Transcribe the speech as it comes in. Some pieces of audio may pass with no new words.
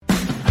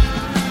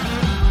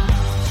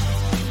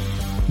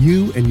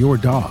You and your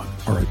dog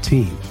are a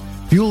team.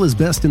 Fuel is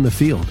best in the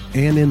field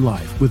and in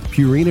life with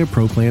Purina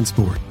Pro Plan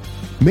Sport.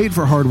 Made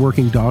for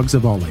hardworking dogs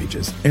of all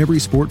ages, every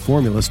sport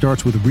formula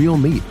starts with real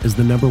meat as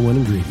the number one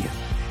ingredient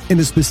and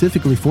is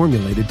specifically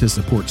formulated to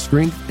support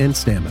strength and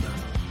stamina.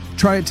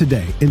 Try it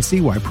today and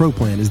see why Pro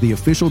Plan is the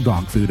official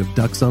dog food of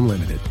Ducks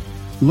Unlimited.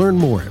 Learn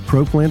more at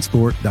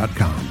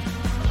ProPlansport.com.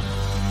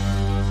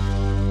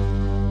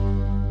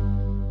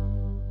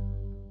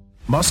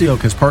 Mossy Oak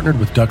has partnered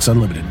with Ducks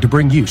Unlimited to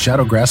bring you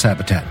Shadowgrass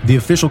Habitat, the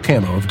official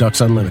camo of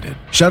Ducks Unlimited.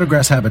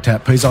 Shadowgrass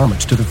Habitat pays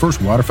homage to the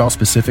first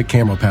waterfowl-specific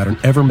camo pattern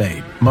ever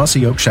made,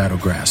 Mossy Oak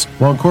Shadowgrass,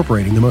 while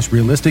incorporating the most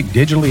realistic,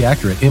 digitally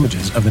accurate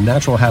images of the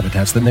natural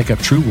habitats that make up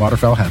true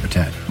waterfowl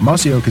habitat.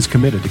 Mossy Oak is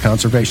committed to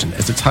conservation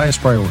as its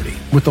highest priority.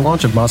 With the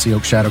launch of Mossy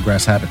Oak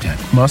Shadowgrass Habitat,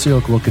 Mossy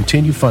Oak will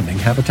continue funding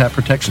habitat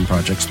protection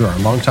projects through our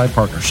longtime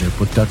partnership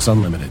with Ducks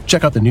Unlimited.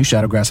 Check out the new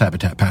Shadowgrass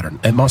Habitat pattern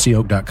at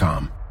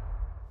mossyoak.com.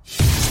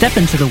 Step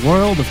into the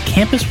world of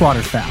Campus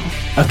Waterfowl,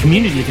 a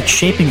community that's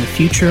shaping the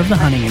future of the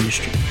hunting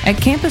industry.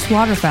 At Campus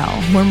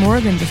Waterfowl, we're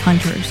more than just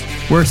hunters.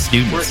 We're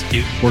students.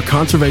 We're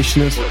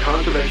conservationists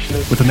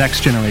with the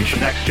next generation.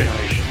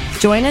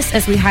 Join us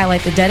as we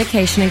highlight the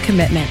dedication and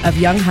commitment of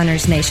young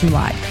hunters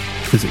nationwide.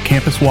 Visit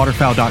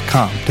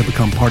campuswaterfowl.com to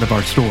become part of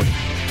our story.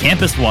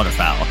 Campus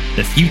Waterfowl,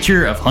 the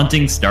future of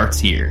hunting starts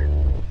here.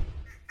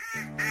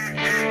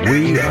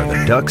 We are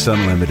the Ducks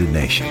Unlimited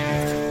Nation,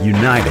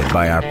 united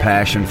by our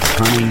passion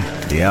for hunting,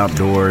 the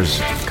outdoors,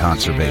 and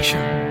conservation.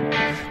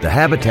 The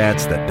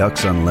habitats that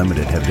Ducks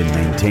Unlimited have been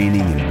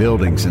maintaining and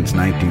building since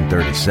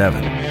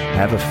 1937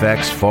 have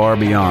effects far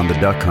beyond the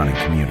duck hunting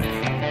community.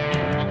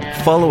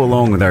 Follow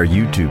along with our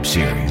YouTube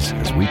series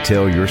as we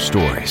tell your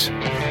stories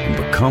and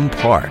become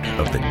part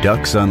of the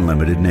Ducks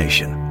Unlimited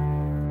Nation.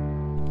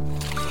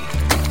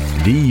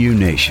 DU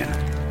Nation,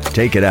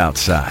 take it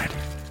outside.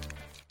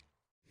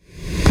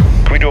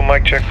 Can we do a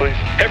mic check, please?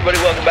 Hey everybody,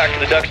 welcome back to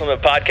the Ducks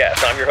Unlimited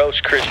Podcast. I'm your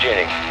host, Chris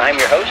Jennings. I'm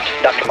your host,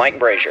 Dr. Mike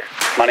Brazier.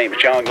 My name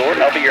is John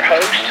Gordon. I'll be your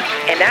host.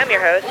 And I'm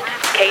your host,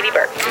 Katie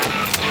Burke.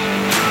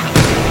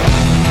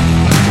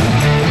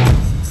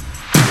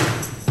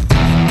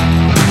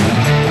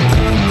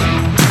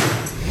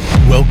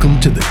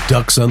 Welcome to the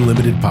Ducks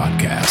Unlimited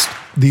Podcast,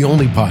 the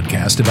only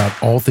podcast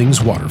about all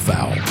things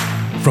waterfowl.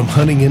 From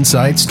hunting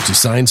insights to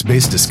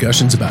science-based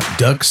discussions about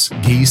ducks,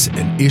 geese,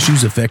 and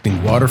issues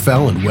affecting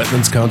waterfowl and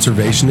wetlands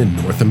conservation in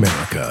North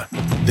America.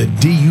 The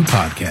DU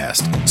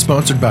Podcast,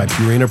 sponsored by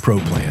Purina Pro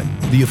Plan,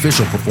 the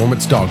official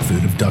performance dog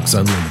food of Ducks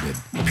Unlimited.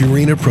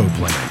 Purina Pro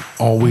Plan,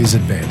 always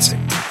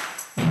advancing.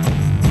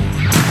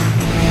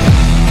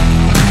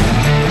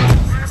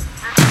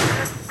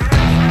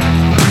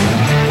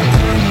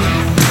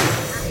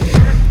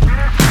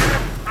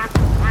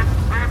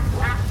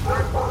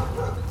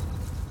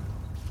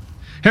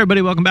 Hey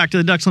everybody, welcome back to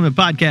the Ducks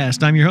Unlimited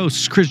Podcast. I'm your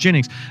host, Chris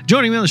Jennings.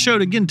 Joining me on the show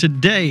again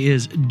today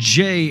is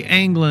Jay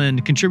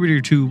Anglin,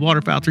 contributor to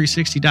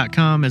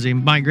waterfowl360.com as a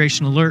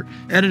migration alert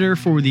editor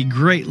for the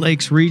Great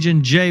Lakes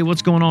region. Jay,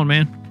 what's going on,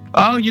 man?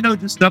 Oh,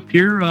 just up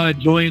here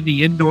enjoying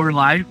the indoor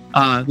life,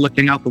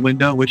 looking out the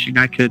window, wishing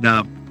I could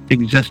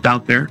exist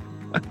out there.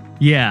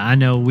 Yeah, I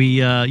know. We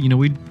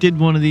did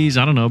one of these,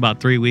 about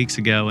 3 weeks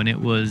ago, and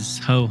it was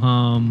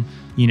ho-hum.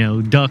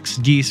 Ducks,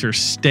 geese are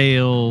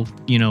stale.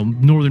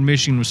 Northern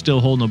Michigan was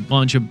still holding a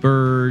bunch of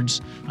birds.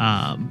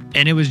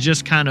 And it was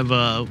just kind of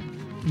a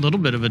little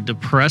bit of a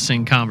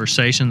depressing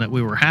conversation that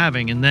we were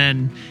having.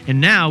 And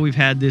now we've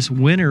had this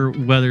winter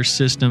weather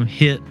system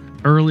hit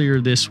earlier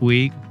this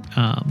week,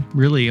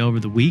 really over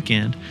the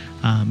weekend.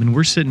 And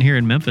we're sitting here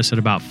in Memphis at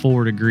about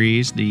 4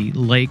 degrees. The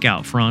lake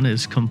out front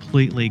is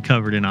completely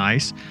covered in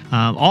ice,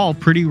 all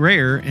pretty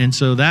rare. And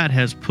so that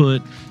has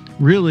put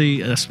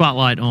really a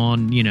spotlight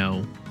on,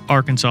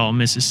 Arkansas,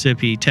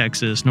 Mississippi,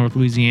 Texas, North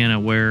Louisiana,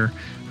 where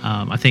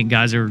I think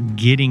guys are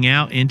getting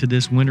out into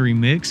this wintry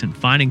mix and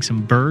finding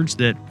some birds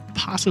that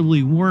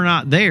possibly were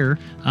not there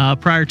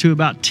prior to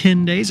about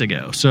 10 days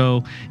ago.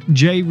 So,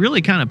 Jay,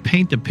 really kind of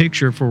paint the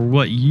picture for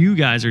what you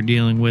guys are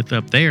dealing with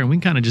up there, and we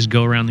can kind of just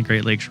go around the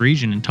Great Lakes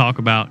region and talk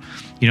about,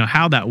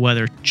 how that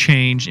weather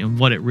changed and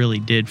what it really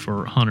did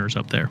for hunters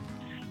up there.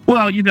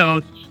 Well,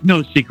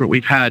 no secret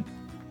we've had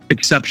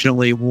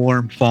exceptionally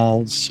warm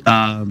falls.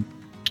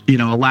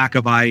 A lack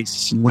of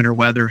ice and winter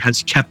weather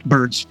has kept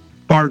birds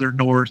farther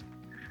north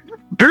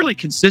fairly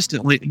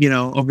consistently,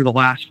 over the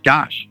last,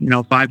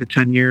 5 to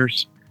 10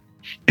 years.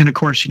 And of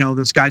course,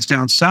 those guys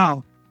down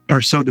south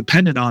are so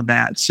dependent on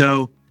that.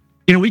 So,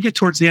 we get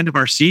towards the end of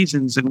our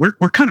seasons and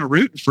we're kind of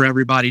rooting for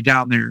everybody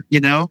down there,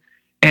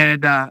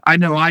 and I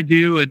know I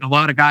do. And a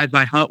lot of guys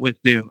I hunt with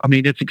do. I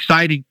mean, it's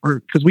exciting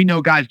because we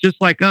know guys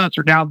just like us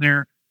are down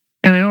there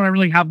and they don't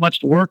really have much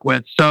to work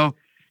with. So,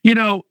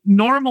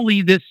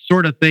 normally this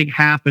sort of thing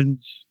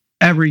happens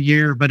every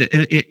year, but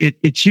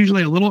it's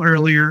usually a little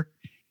earlier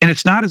and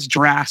it's not as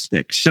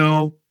drastic.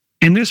 So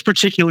in this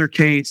particular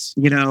case,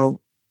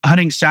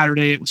 hunting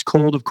Saturday, it was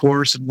cold, of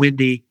course, and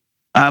windy,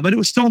 but it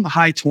was still in the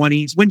high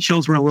 20s. Wind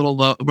chills were a little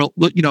low, a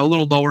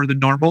little lower than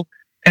normal.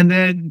 And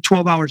then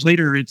 12 hours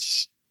later,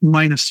 it's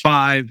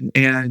 -5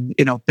 and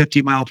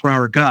 50 mile per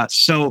hour gusts.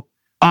 So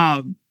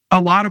a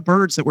lot of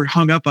birds that were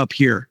hung up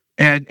here,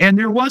 and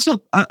there was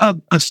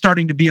a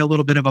starting to be a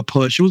little bit of a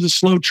push. It was a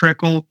slow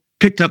trickle,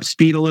 picked up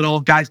speed a little.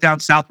 Guys down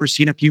south were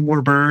seeing a few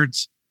more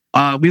birds.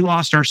 We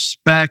lost our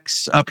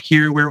specs up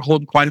here. We were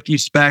holding quite a few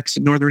specs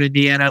in northern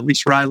Indiana, at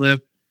least where I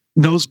live.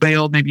 Those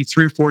bailed maybe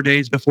 3 or 4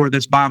 days before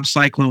this bomb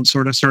cyclone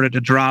sort of started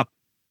to drop,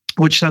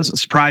 which doesn't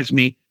surprise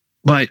me.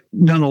 But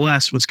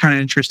nonetheless, was kind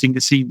of interesting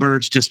to see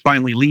birds just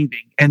finally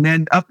leaving. And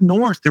then up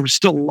north, there was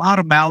still a lot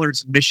of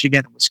mallards in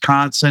Michigan and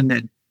Wisconsin.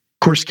 And of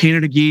course,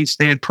 Canada geese,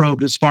 they had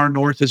probed as far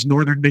north as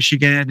northern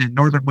Michigan and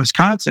northern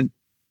Wisconsin.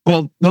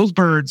 Well, those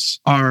birds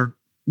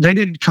they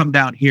didn't come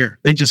down here.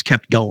 They just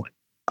kept going.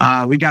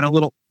 We got a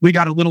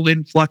little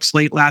influx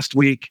late last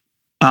week,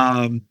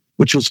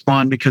 which was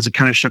fun because it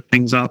kind of shook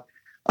things up.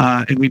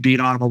 And we beat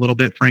on them a little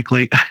bit,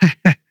 frankly,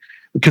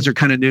 because they're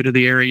kind of new to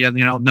the area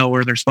and know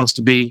where they're supposed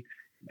to be.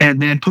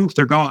 And then poof,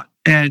 they're gone.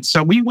 And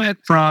so we went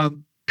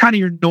from kind of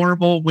your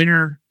normal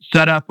winter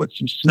setup with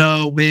some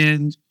snow,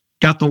 wind,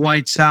 got the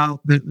whites out,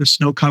 the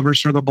snow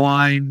covers for the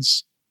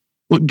blinds,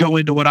 would go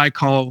into what I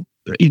call,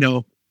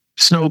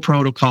 snow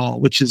protocol,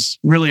 which is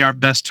really our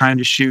best time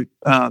to shoot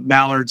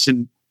mallards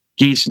and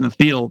geese in the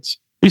fields.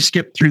 We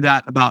skipped through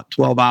that about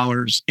 12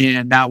 hours,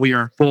 and now we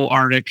are full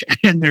Arctic,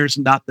 and there's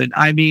nothing.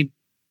 I mean,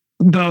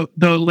 the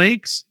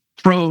lakes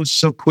froze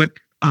so quick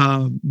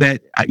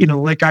that, the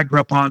lake I grew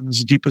up on was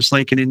the deepest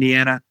lake in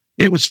Indiana.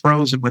 It was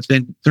frozen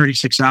within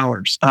 36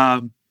 hours.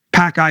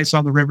 Pack ice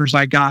on the rivers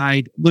I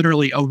guide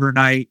literally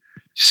overnight.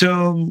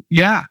 So,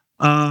 yeah,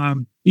 we're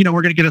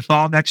going to get a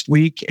thaw next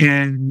week,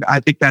 and I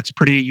think that's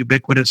pretty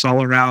ubiquitous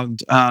all around,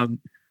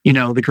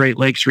 the Great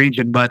Lakes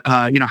region. But,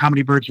 how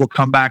many birds will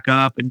come back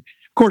up? And,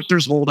 of course,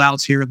 there's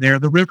holdouts here and there.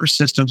 The river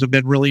systems have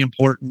been really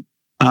important.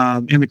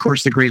 And, of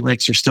course, the Great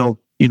Lakes are still,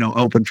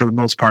 open for the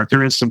most part.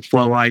 There is some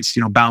flow ice,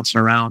 bouncing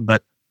around.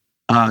 But,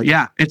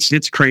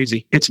 it's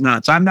crazy. It's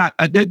nuts.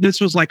 This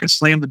was like a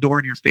slam the door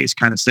in your face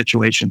kind of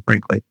situation,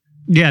 frankly.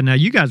 Yeah, now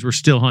you guys were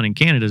still hunting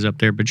Canadas up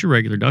there, but your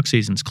regular duck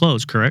season's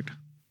closed, correct?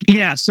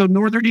 Yeah, so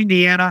northern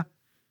Indiana,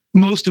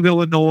 most of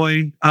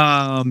Illinois,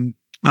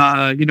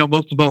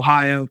 most of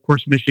Ohio, of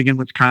course, Michigan,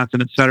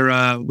 Wisconsin, et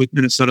cetera, with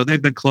Minnesota,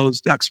 they've been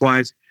closed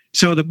ducks-wise.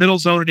 So the middle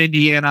zone in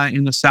Indiana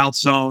in the south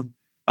zone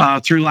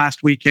through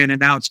last weekend, and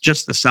now it's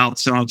just the south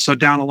zone. So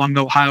down along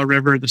the Ohio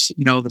River,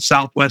 the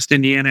southwest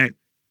Indiana,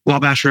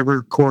 Wabash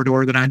River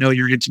corridor that I know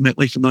you're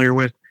intimately familiar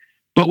with.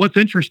 But what's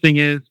interesting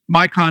is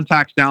my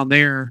contacts down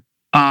there,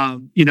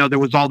 there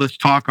was all this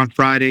talk on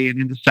Friday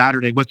and into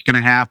Saturday, what's going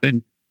to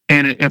happen?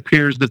 And it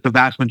appears that the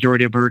vast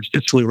majority of birds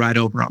just flew right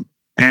over them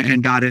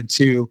and got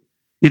into,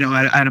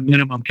 at a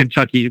minimum,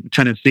 Kentucky,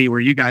 Tennessee, where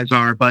you guys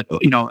are, but,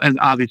 and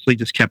obviously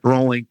just kept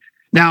rolling.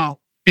 Now,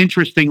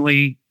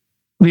 interestingly,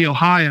 the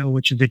Ohio,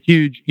 which is a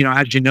huge,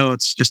 as you know,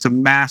 it's just a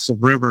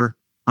massive river.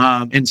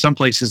 In some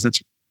places,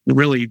 it's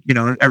really,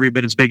 every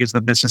bit as big as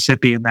the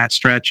Mississippi in that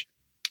stretch.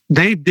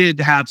 They did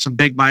have some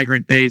big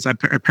migrant days,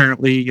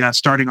 apparently,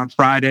 starting on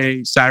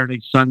Friday, Saturday,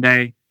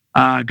 Sunday.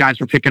 Guys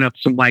were picking up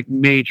some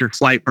major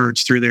flight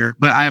birds through there,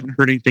 but I haven't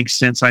heard anything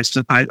since. I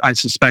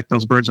suspect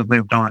those birds have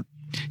moved on.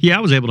 Yeah,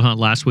 I was able to hunt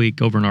last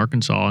week over in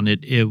Arkansas, and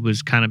it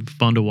was kind of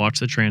fun to watch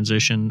the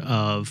transition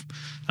of,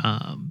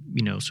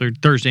 so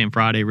Thursday and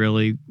Friday,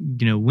 really,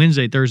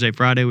 Wednesday, Thursday,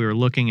 Friday, we were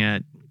looking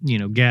at,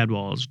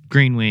 gadwalls,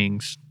 green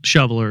wings,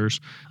 shovelers.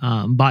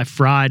 By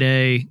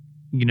Friday,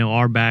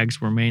 our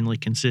bags were mainly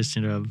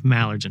consistent of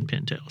mallards and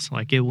pintails.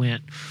 Like it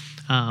went,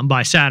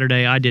 by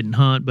Saturday, I didn't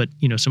hunt, but,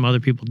 some other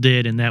people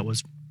did, and it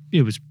was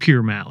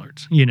pure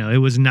mallards. It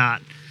was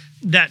not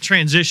that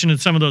transition of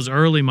some of those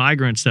early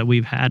migrants that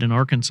we've had in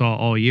Arkansas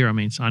all year. I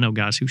mean, I know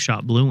guys who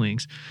shot blue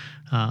wings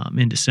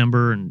in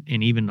December and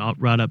even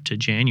right up to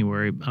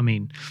January. I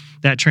mean,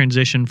 that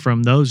transition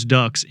from those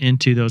ducks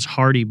into those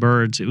hardy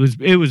birds, it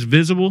was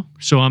visible.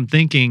 So I'm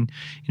thinking,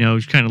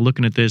 kind of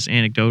looking at this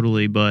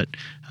anecdotally, but,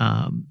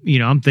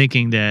 I'm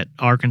thinking that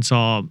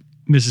Arkansas,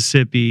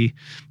 Mississippi,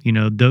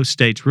 those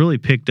states really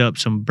picked up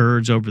some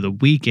birds over the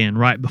weekend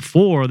right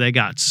before they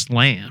got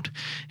slammed.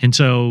 And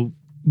so,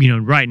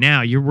 right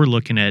now we're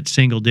looking at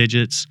single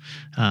digits,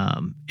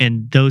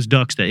 and those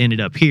ducks that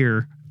ended up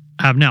here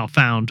have now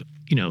found,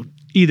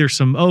 either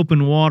some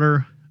open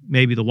water,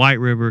 maybe the White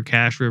River,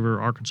 Cache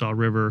River, Arkansas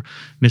River,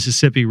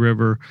 Mississippi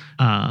River,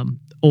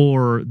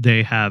 or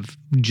they have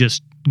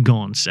just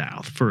gone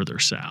further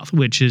south,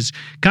 which is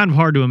kind of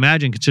hard to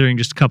imagine considering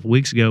just a couple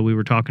weeks ago we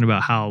were talking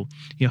about how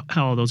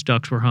all those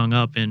ducks were hung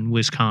up in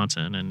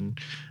Wisconsin and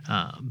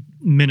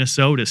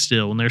Minnesota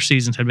still, and their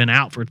seasons had been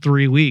out for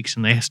 3 weeks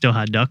and they still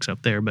had ducks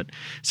up there. But it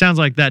sounds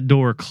like that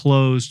door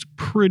closed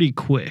pretty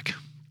quick.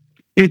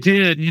 It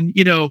did. And,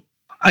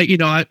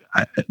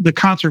 the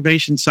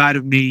conservation side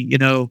of me,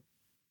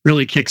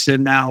 really kicks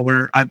in now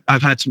where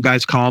I've had some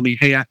guys call me,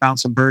 hey, I found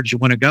some birds, you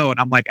want to go? And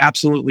I'm like,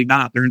 absolutely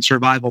not. They're in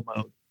survival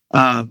mode.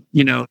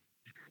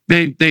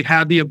 They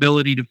had the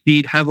ability to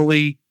feed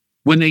heavily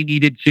when they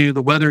needed to.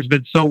 The weather's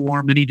been so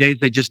warm many days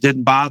they just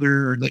didn't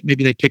bother, or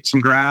maybe they picked some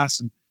grass.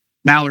 And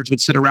mallards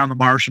would sit around the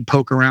marsh and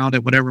poke around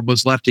at whatever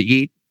was left to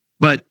eat.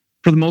 But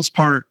for the most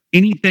part,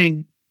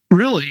 anything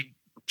really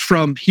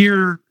from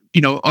here,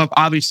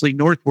 obviously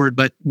northward,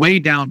 but way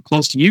down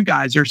close to you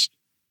guys, there's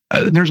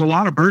a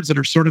lot of birds that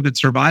are sort of in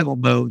survival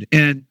mode.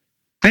 And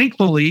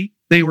thankfully,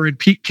 they were in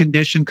peak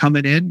condition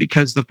coming in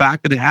because the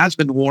fact that it has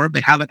been warm,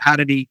 they haven't had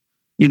any,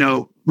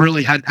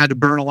 really had to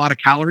burn a lot of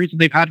calories, and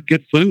they've had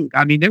good food.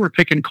 I mean, they were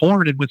picking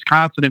corn in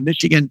Wisconsin and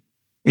Michigan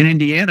and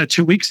Indiana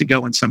 2 weeks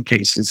ago in some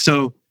cases.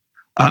 So,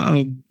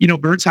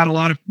 birds had a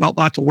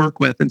lot to work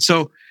with. And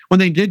so when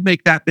they did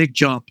make that big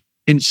jump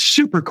in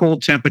super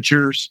cold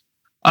temperatures,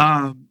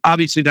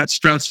 obviously that's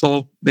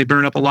stressful. They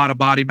burn up a lot of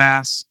body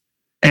mass.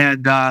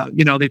 And,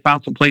 they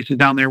found some places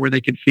down there where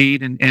they could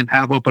feed and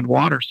have open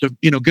water. So,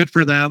 good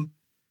for them.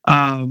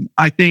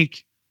 I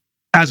think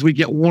as we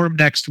get warm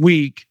next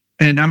week,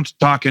 and I'm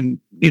talking,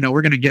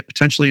 we're going to get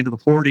potentially into the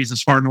 40s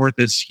as far north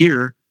as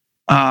here,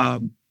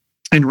 and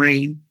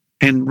rain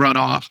and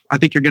runoff. I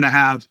think you're going to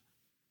have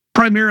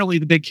primarily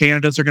the big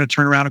Canadas are going to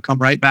turn around and come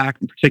right back,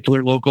 in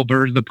particular local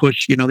birds that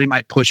push, they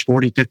might push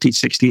 40, 50,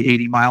 60,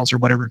 80 miles or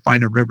whatever,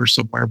 find a river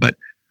somewhere. But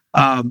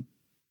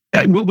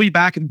we'll be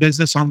back in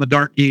business on the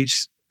dark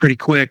geese pretty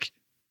quick.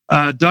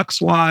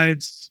 Ducks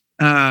wise,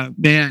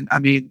 man, I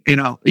mean,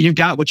 you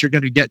got what you're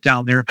going to get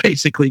down there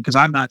basically, because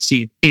I'm not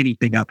seeing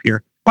anything up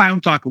here.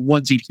 I'm talking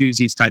onesie,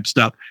 twosies type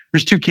stuff.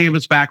 There's 2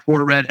 canvasback,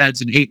 4 redheads,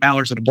 and 8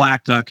 mallards and a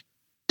black duck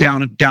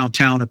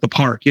downtown at the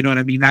park. You know what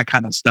I mean? That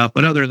kind of stuff.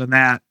 But other than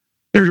that,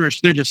 there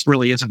just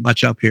really isn't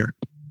much up here.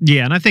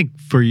 Yeah, and I think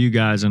for you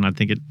guys, and I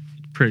think it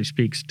pretty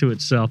speaks to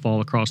itself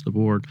all across the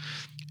board,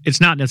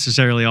 it's not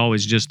necessarily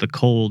always just the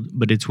cold,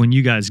 but it's when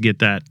you guys get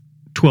that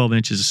 12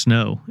 inches of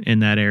snow in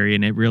that area,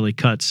 and it really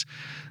cuts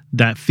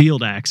that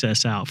field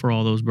access out for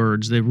all those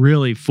birds. It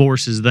really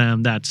forces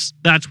them. That's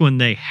when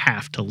they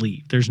have to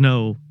leave. There's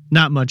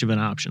not much of an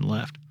option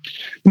left.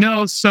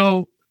 No,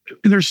 so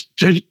there's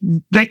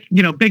big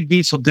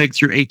geese will dig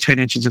through 8-10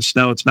 inches of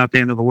snow. It's not the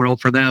end of the world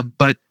for them,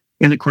 but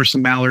and of course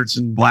some mallards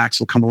and blacks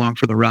will come along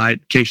for the ride.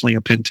 Occasionally a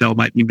pintail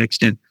might be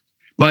mixed in,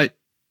 but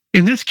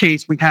in this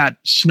case we had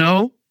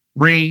snow,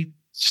 rain,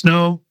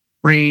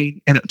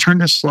 and it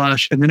turned to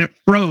slush, and then it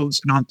froze.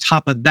 And on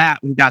top of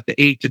that, we got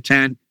the 8 to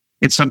 10,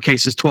 in some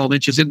cases 12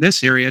 inches in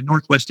this area,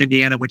 Northwest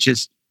Indiana, which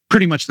is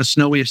pretty much the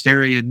snowiest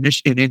area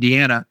in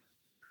Indiana.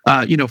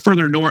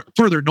 Further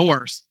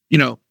north,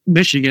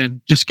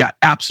 Michigan just got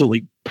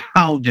absolutely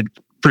pounded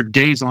for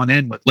days on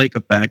end with lake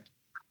effect.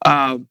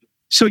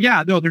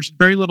 There's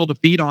very little to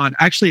feed on.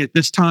 Actually, at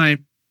this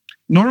time,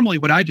 normally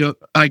what I do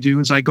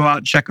is I go out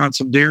and check on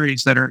some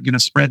dairies that are going to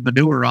spread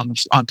manure on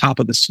top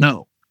of the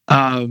snow.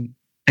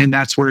 And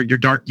that's where your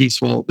dark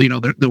geese will,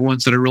 the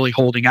ones that are really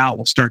holding out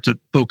will start to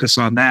focus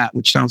on that,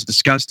 which sounds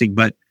disgusting,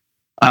 but,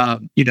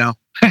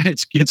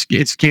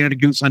 it's Canada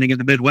goose hunting in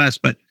the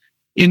Midwest. But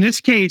in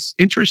this case,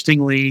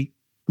 interestingly,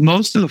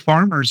 most of the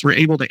farmers were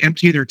able to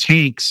empty their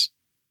tanks,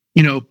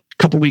 a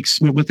couple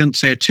weeks within,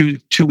 say, a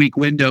two-week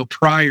window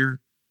prior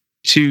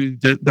to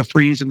the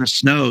freeze and the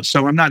snow.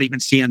 So I'm not even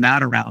seeing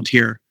that around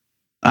here,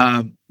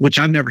 which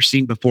I've never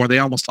seen before. They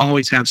almost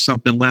always have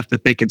something left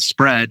that they can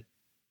spread.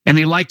 And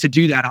they like to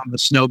do that on the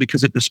snow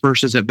because it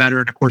disperses it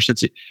better. And of course,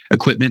 it's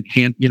equipment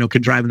can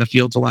drive in the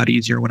fields a lot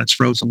easier when it's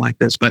frozen like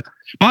this. But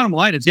bottom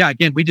line is,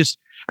 again, we just,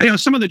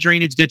 some of the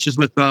drainage ditches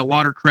with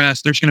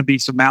watercress, there's going to be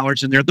some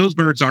mallards in there. Those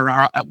birds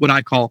are what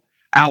I call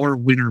our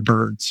winter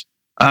birds.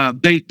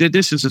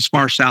 This is as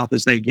far south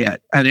as they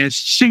get. And as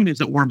soon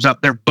as it warms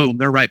up, they're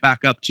right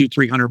back up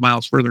 200-300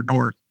 miles further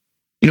north.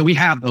 We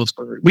have those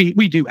birds.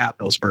 We do have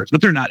those birds,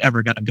 but they're not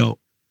ever going to go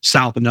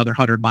south another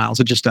 100 miles.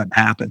 It just doesn't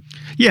happen.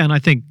 Yeah, and I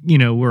think,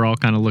 we're all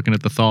kind of looking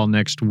at the thaw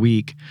next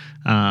week.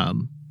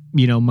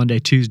 Monday,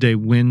 Tuesday,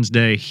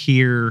 Wednesday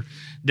here,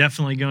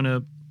 definitely going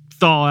to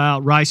thaw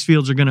out. Rice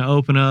fields are going to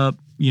open up.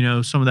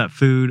 Some of that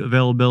food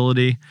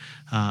availability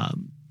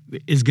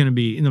is going to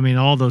be,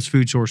 all those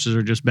food sources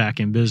are just back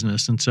in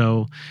business. And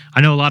so I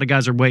know a lot of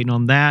guys are waiting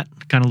on that,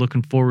 kind of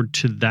looking forward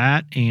to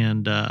that.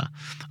 And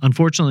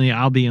unfortunately,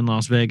 I'll be in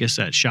Las Vegas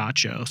at SHOT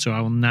Show, so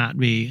I will not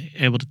be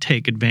able to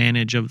take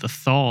advantage of the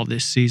thaw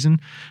this season.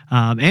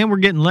 And we're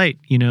getting late.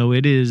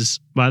 It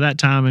is, by that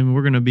time,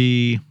 we're going to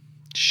be,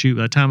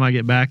 by the time I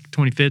get back,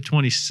 25th,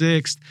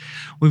 26th,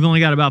 we've only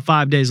got about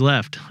 5 days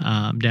left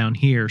down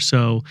here.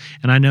 So,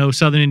 and I know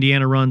Southern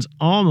Indiana runs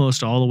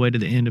almost all the way to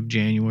the end of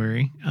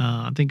January.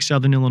 I think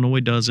Southern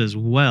Illinois does as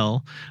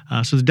well.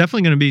 So there's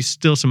definitely going to be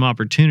still some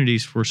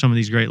opportunities for some of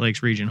these Great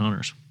Lakes region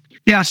hunters.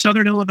 Yeah,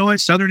 Southern Illinois,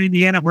 Southern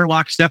Indiana, we're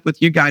lockstep with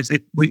you guys.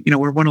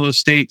 We're one of those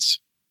states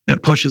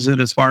that pushes it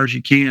as far as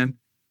you can.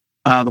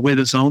 The way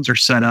the zones are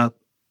set up.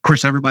 Of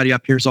course, everybody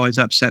up here is always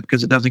upset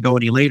because it doesn't go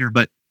any later,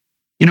 but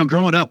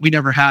growing up, we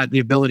never had the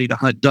ability to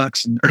hunt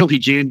ducks in early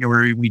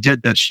January. We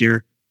did this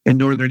year in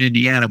northern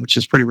Indiana, which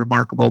is pretty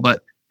remarkable.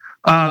 But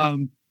I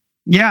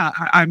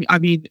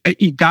mean,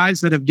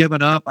 guys that have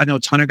given up, I know a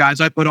ton of guys.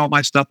 I put all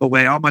my stuff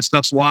away. All my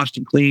stuff's washed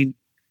and clean,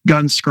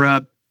 gun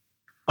scrubbed.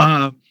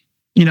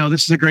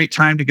 This is a great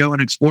time to go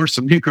and explore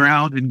some new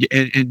ground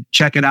and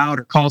check it out,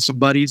 or call some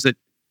buddies that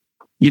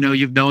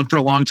you've known for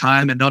a long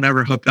time and don't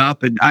ever hook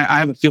up. And I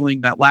have a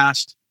feeling that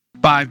last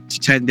 5 to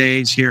 10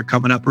 days here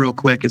coming up real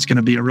quick, it's going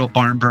to be a real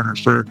barn burner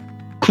for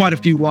quite a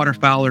few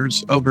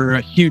waterfowlers over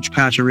a huge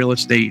patch of real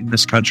estate in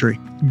this country.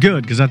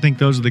 Good, because I think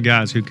those are the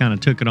guys who kind of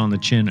took it on the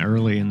chin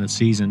early in the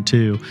season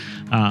too,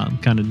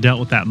 kind of dealt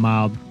with that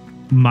mild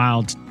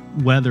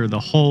weather the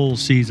whole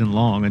season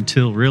long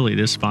until really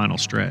this final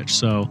stretch.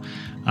 So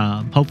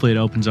hopefully it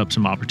opens up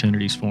some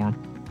opportunities for them.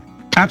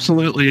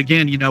 Absolutely.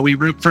 Again, we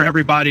root for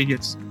everybody.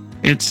 It's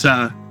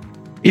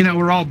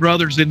we're all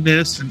brothers in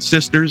this and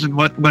sisters and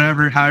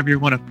whatever, however you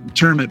want to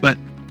term it. But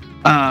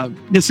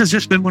this has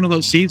just been one of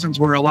those seasons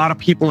where a lot of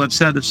people have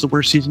said it's the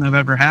worst season I've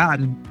ever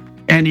had. And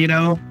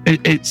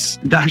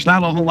there's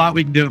not a whole lot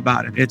we can do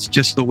about it. It's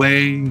just the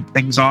way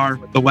things are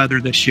with the weather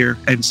this year.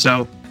 And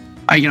so,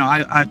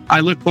 I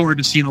look forward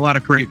to seeing a lot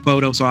of great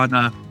photos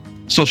on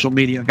social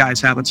media. Guys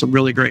having some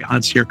really great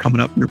hunts here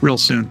coming up real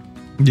soon.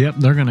 Yep,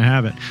 they're going to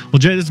have it. Well,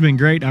 Jay, this has been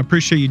great. I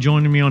appreciate you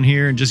joining me on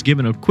here and just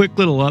giving a quick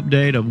little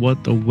update of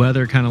what the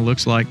weather kind of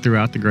looks like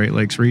throughout the Great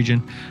Lakes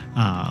region.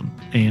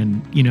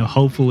 And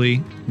hopefully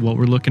what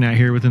we're looking at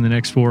here within the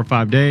next 4 or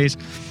 5 days,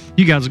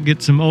 you guys will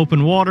get some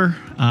open water,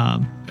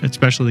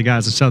 especially the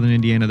guys in Southern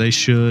Indiana.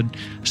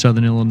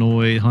 Southern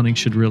Illinois, hunting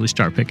should really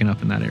start picking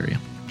up in that area.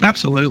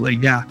 Absolutely,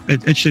 yeah.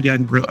 It should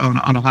end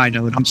on a high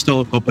note. I'm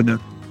still hoping to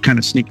kind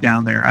of sneak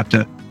down there. I have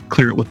to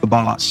clear it with the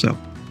boss. So,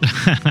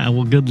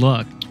 well, good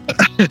luck.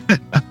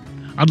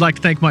 I'd like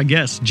to thank my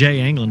guest, Jay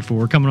Anglin,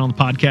 for coming on the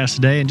podcast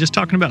today and just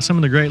talking about some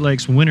of the Great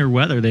Lakes winter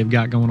weather they've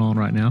got going on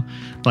right now.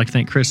 I'd like to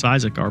thank Chris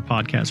Isaac, our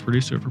podcast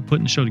producer, for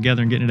putting the show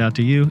together and getting it out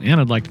to you. And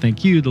I'd like to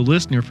thank you, the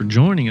listener, for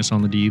joining us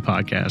on the DU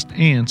podcast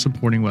and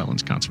supporting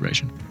wetlands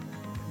conservation.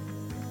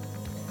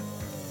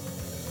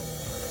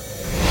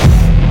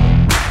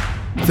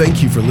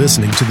 Thank you for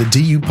listening to the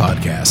DU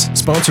Podcast,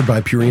 sponsored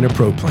by Purina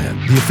Pro Plan,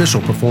 the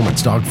official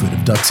performance dog food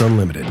of Ducks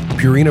Unlimited.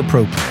 Purina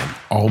Pro Plan,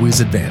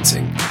 always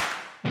advancing.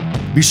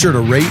 Be sure to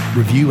rate,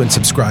 review, and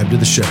subscribe to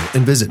the show,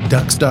 and visit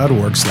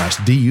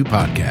ducks.org/DU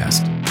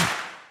Podcast.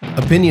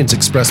 Opinions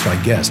expressed by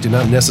guests do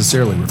not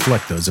necessarily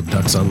reflect those of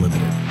Ducks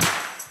Unlimited.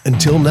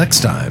 Until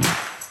next time,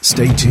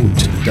 stay tuned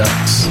to the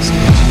Ducks.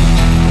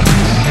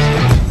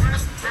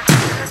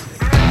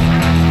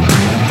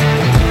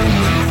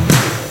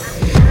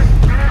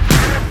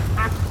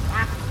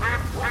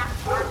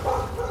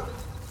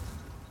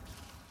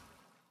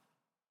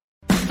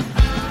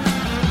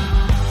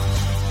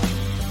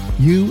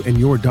 You and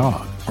your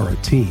dog are a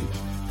team.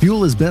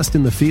 Fuel is best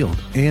in the field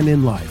and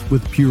in life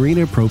with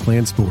Purina Pro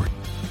Plan Sport.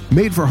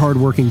 Made for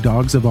hardworking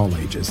dogs of all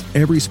ages,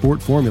 every sport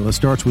formula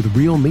starts with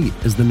real meat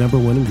as the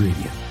 #1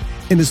 ingredient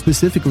and is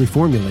specifically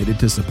formulated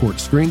to support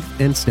strength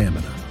and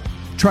stamina.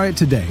 Try it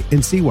today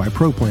and see why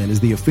Pro Plan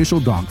is the official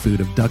dog food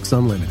of Ducks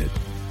Unlimited.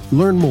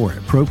 Learn more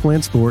at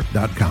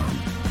ProPlansport.com.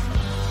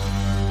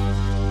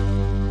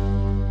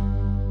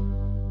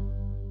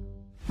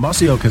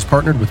 Mossy Oak has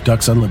partnered with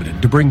Ducks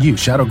Unlimited to bring you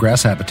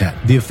Shadowgrass Habitat,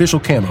 the official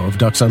camo of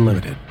Ducks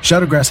Unlimited.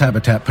 Shadowgrass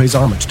Habitat pays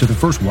homage to the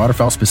first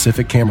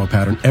waterfowl-specific camo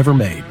pattern ever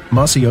made,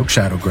 Mossy Oak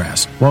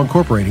Shadowgrass, while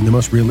incorporating the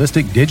most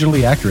realistic,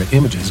 digitally accurate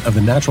images of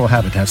the natural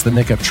habitats that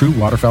make up true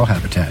waterfowl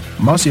habitat.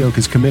 Mossy Oak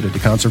is committed to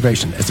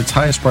conservation as its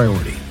highest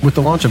priority. With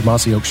the launch of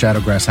Mossy Oak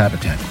Shadowgrass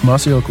Habitat,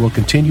 Mossy Oak will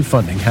continue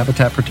funding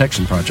habitat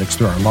protection projects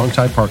through our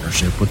longtime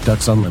partnership with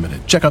Ducks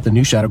Unlimited. Check out the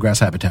new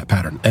Shadowgrass Habitat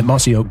pattern at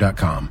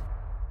mossyoak.com.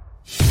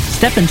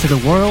 Step into the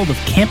world of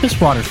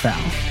Campus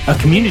Waterfowl, a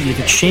community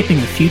that's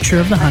shaping the future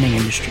of the hunting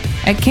industry.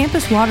 At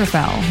Campus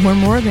Waterfowl, we're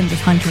more than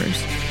just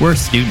hunters. We're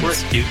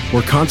students.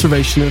 We're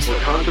conservationists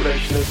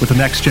with the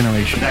next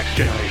generation.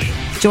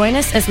 Join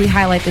us as we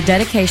highlight the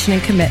dedication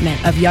and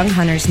commitment of young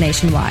hunters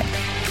nationwide.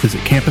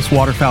 Visit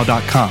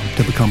campuswaterfowl.com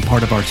to become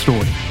part of our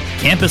story.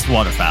 Campus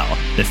Waterfowl,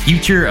 the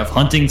future of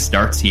hunting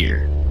starts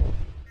here.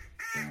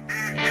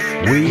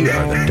 We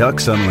are the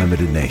Ducks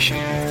Unlimited Nation,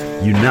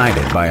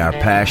 united by our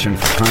passion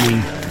for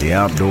hunting, the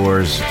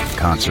outdoors, and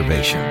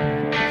conservation.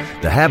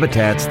 The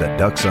habitats that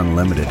Ducks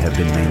Unlimited have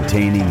been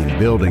maintaining and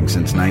building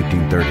since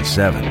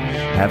 1937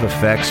 have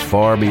effects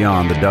far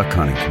beyond the duck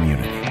hunting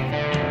community.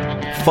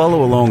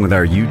 Follow along with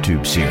our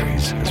YouTube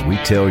series as we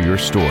tell your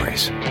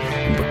stories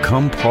and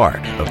become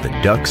part of the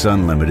Ducks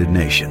Unlimited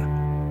Nation.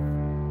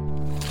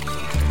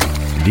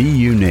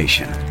 DU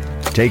Nation,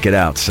 take it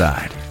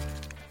outside.